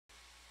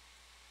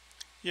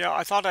Yeah,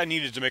 I thought I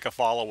needed to make a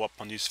follow-up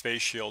on these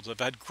face shields. I've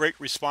had great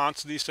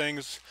response to these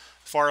things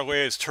as far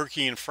away as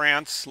Turkey and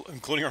France,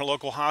 including our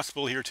local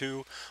hospital here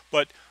too.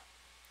 But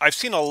I've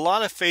seen a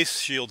lot of face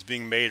shields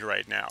being made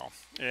right now.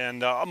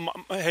 And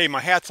hey,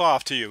 my hat's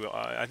off to you.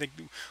 I think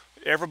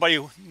everybody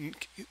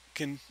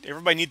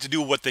everybody needs to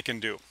do what they can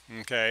do.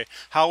 Okay.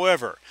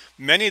 However,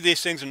 many of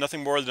these things are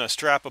nothing more than a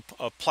strap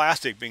of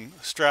plastic being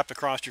strapped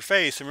across your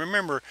face. And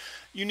remember,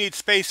 you need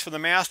space for the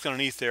mask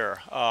underneath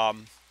there.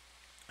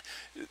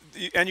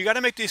 And you got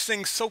to make these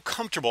things so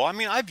comfortable. I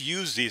mean, I've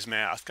used these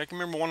masks. I can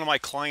remember one of my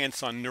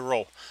clients on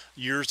neuro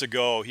years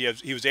ago. He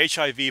was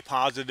HIV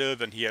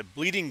positive and he had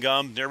bleeding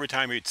gums. And every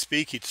time he'd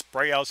speak, he'd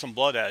spray out some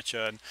blood at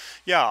you. And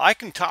yeah, I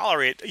can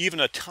tolerate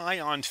even a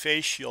tie-on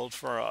face shield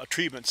for a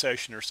treatment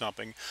session or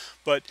something.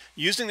 But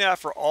using that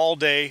for all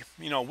day,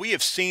 you know, we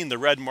have seen the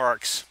red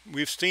marks.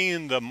 We've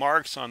seen the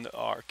marks on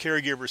our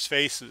caregivers'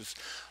 faces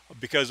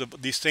because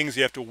of these things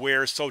you have to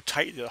wear so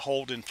tight to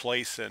hold in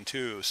place then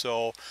too.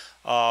 So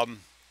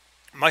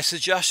my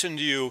suggestion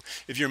to you,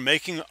 if you're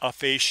making a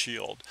face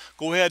shield,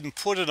 go ahead and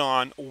put it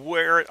on,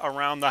 wear it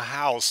around the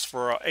house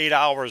for 8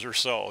 hours or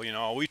so. You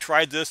know, we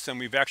tried this and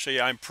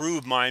I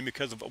improved mine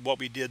because of what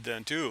we did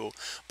then too.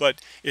 But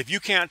if you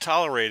can't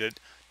tolerate it,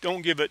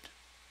 don't give it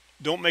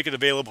don't make it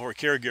available for a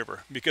caregiver,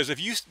 because if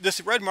you this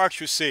red marks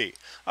you see,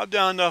 I've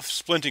done enough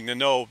splinting to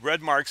know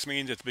red marks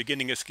means it's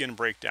beginning of skin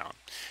breakdown.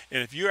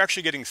 And if you're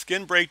actually getting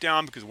skin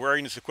breakdown because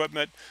wearing this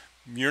equipment,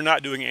 you're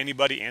not doing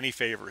anybody any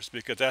favors,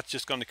 because that's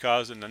just going to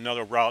cause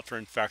another route for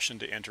infection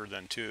to enter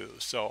then too.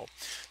 So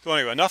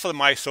anyway, enough of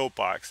my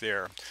soapbox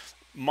there.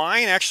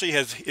 Mine actually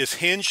is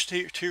hinged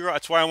here.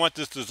 That's why I want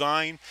this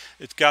design.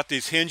 It's got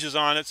these hinges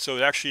on it, so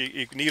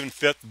it can even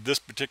fit this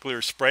particular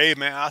spray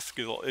mask.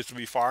 It'll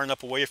be far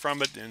enough away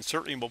from it, and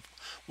certainly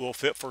will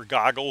fit for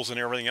goggles and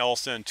everything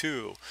else then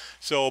too.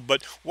 So,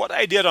 but what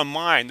I did on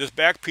mine, this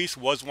back piece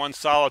was one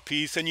solid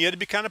piece, and you had to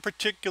be kind of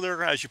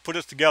particular as you put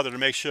it together to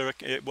make sure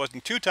it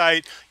wasn't too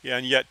tight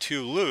and yet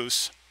too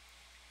loose.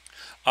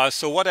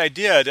 So what I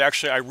did,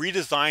 actually, I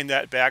redesigned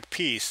that back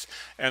piece,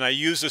 and I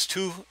used this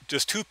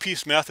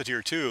two-piece method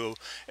here too.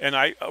 And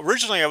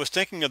originally I was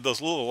thinking of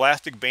those little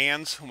elastic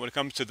bands when it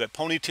comes to the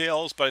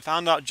ponytails, but I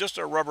found out just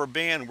a rubber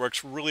band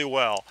works really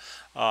well.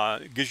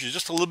 It gives you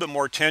just a little bit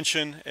more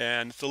tension,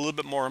 and it's a little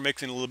bit more,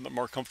 makes it a little bit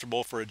more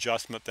comfortable for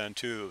adjustment then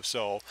too.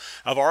 So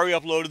I've already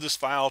uploaded this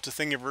file to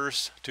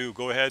Thingiverse to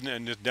go ahead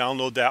and just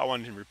download that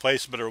one and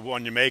replace it, or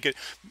when you make it,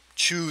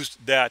 choose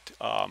that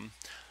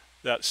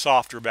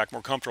softer back,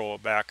 more comfortable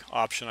back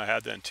option I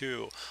had then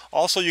too.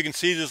 Also, you can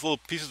see these little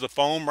pieces of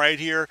foam right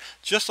here.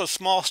 Just a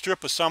small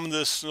strip of some of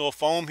this little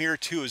foam here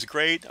too is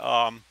great.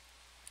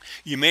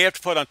 You may have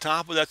to put on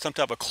top of that some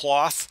type of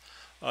cloth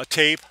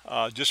tape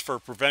just for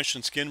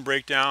prevention skin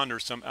breakdown or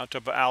some type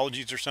of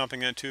allergies or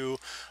something then too.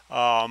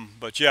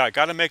 But yeah, I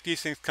got to make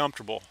these things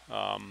comfortable.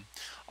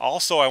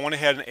 Also, I went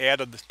ahead and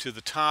added to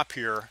the top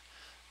here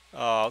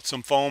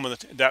some foam, and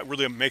that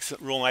really makes it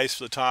real nice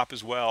for the top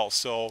as well.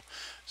 So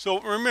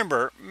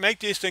remember, make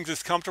these things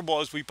as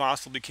comfortable as we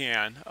possibly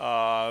can,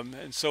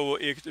 and so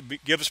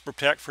it gives us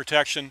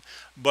protection,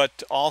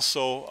 but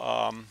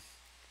also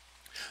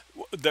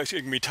that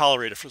it can be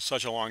tolerated for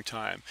such a long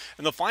time.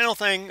 And the final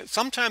thing,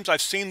 sometimes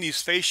I've seen these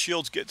face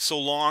shields get so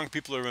long,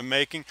 people have been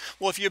making,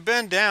 well, if you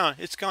bend down,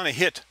 it's going to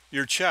hit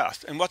your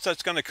chest. And what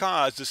that's going to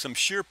cause is some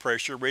shear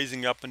pressure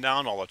raising up and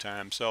down all the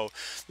time. So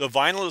the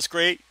vinyl is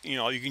great. You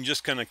know, you can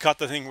just kind of cut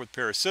the thing with a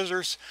pair of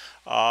scissors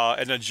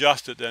and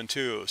adjust it then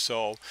too.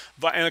 So,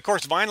 and of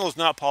course, vinyl is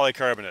not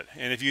polycarbonate.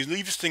 And if you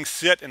leave this thing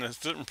sit in a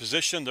certain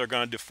position, they're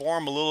going to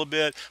deform a little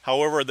bit.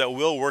 However, that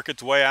will work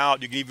its way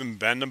out. You can even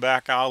bend them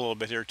back out a little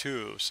bit here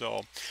too.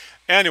 So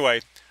anyway,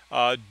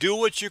 do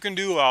what you can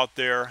do out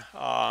there,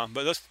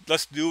 but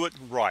let's do it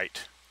right.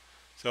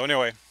 So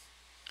anyway,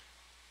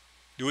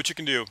 do what you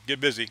can do. Get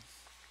busy.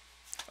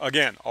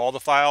 Again, all the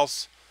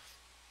files